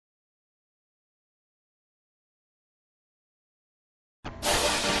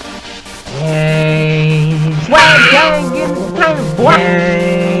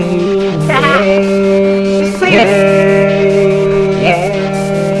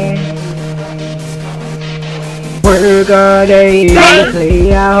Work all day,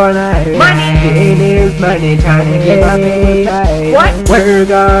 play all night. Getting this money, trying to get my pay right. What?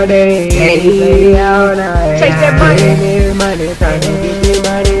 Work all day, play all night. Chase that money. Getting this money, trying to get this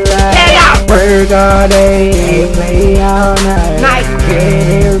money right. Let out. Work all day, play all night. Night.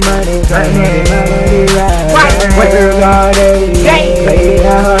 Getting this money, trying to get my money right. Work all day, play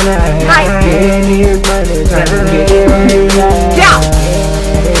all night. Getting this money, trying to get this money right.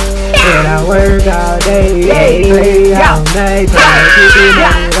 And I work all day, play all night, trying to get this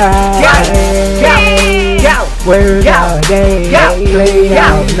money right. Work all day, play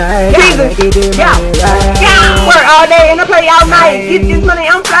all night, trying to get this money right. Work all day and I play all night. Get this money,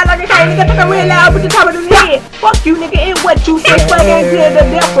 I'm fly like a kite. Nigga, talk real loud with the top of the head. Fuck you, nigga, and what you say, fuck ain't good to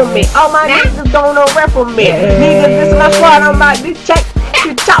death for me. All my niggas don't know rap for me. Niggas, this is my squad, I'm about to check.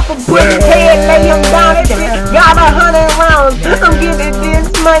 The chopper, put his head, lay him down. That bitch got 100 rounds. I'm getting this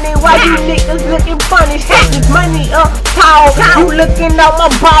money while you niggas looking funny. Stack this money up tall. You looking at my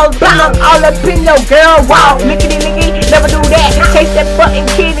balls, I'm all up in your girl wall. Lickety, never do that. Chase that fucking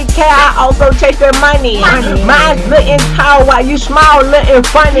kitty cat. I also chase that money. Mine's looking tall while you smile, looking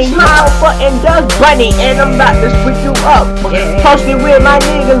funny. Smile fucking Dust Bunny, and I'm about to split you up. Posted with my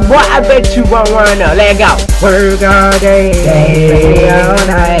niggas, boy, I bet you won't run up. Let go. Work all day, play all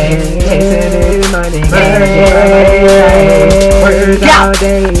night, chasing this money. Work all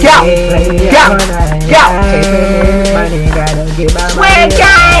day, play all night, chasing this money. Gotta get my money.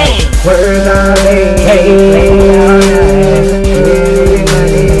 Work all day, play all night, chasing this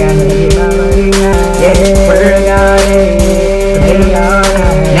money. Gotta get my money right. Work all day, play all night,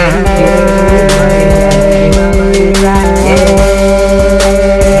 chasing this money. Gotta get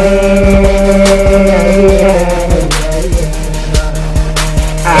my money right.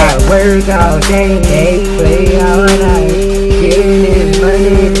 Work all day, play all night, getting this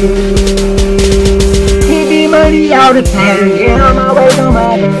money. Get the money all the time, get on my way, on my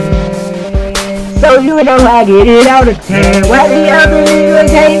way. So you know I get it all the time. Why the other niggas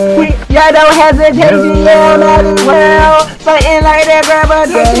hate quick? Y'all don't hesitation, yeah, I'm out of the world. Something like that, grab a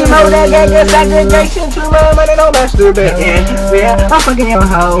drink, know that gang is segregation. Too much money, no masturbating. Yeah, I'm fucking your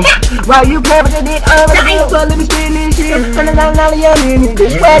hoe. While you play with the dick, I'm gonna be so let me spin this shit. $100 young niggas.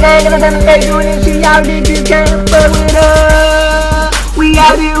 This swag I ain't never done they doing this shit. Y'all niggas can't fuck with us. We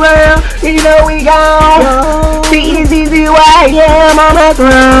out the world, you know we gone. Easy, why yeah, I'm on the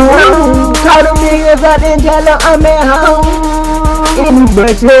ground. Call them niggas up and tell them I'm at home. In the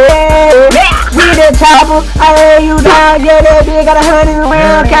bushes, we the chopper. I hear you down, yeah, that bitch got 100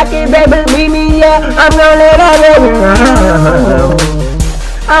 rounds. Cocky baby, meet me, yeah. I'm gonna let that baby round.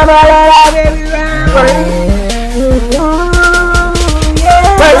 I'm gonna let that baby round.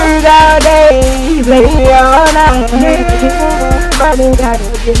 Work all day, play all night. Money, gotta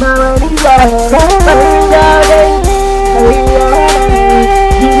get my money right. Work all day, play all night.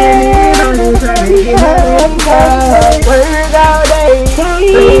 Trying to get my money right. Work all day,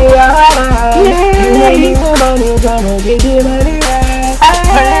 play all night. Get the money, trying to get the money right.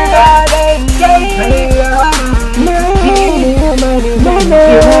 Work all day, play all night. Get the money, trying to get the money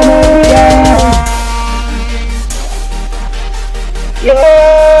right.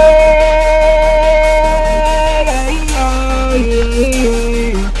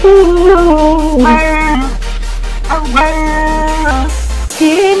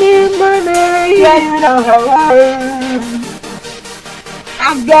 Give me money, yeah, you know how I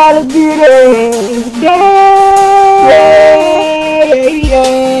gotta get it,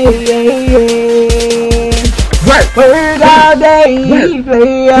 Work all day,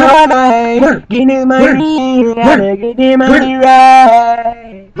 play all night, get the money, gotta get the money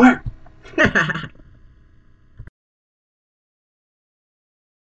right.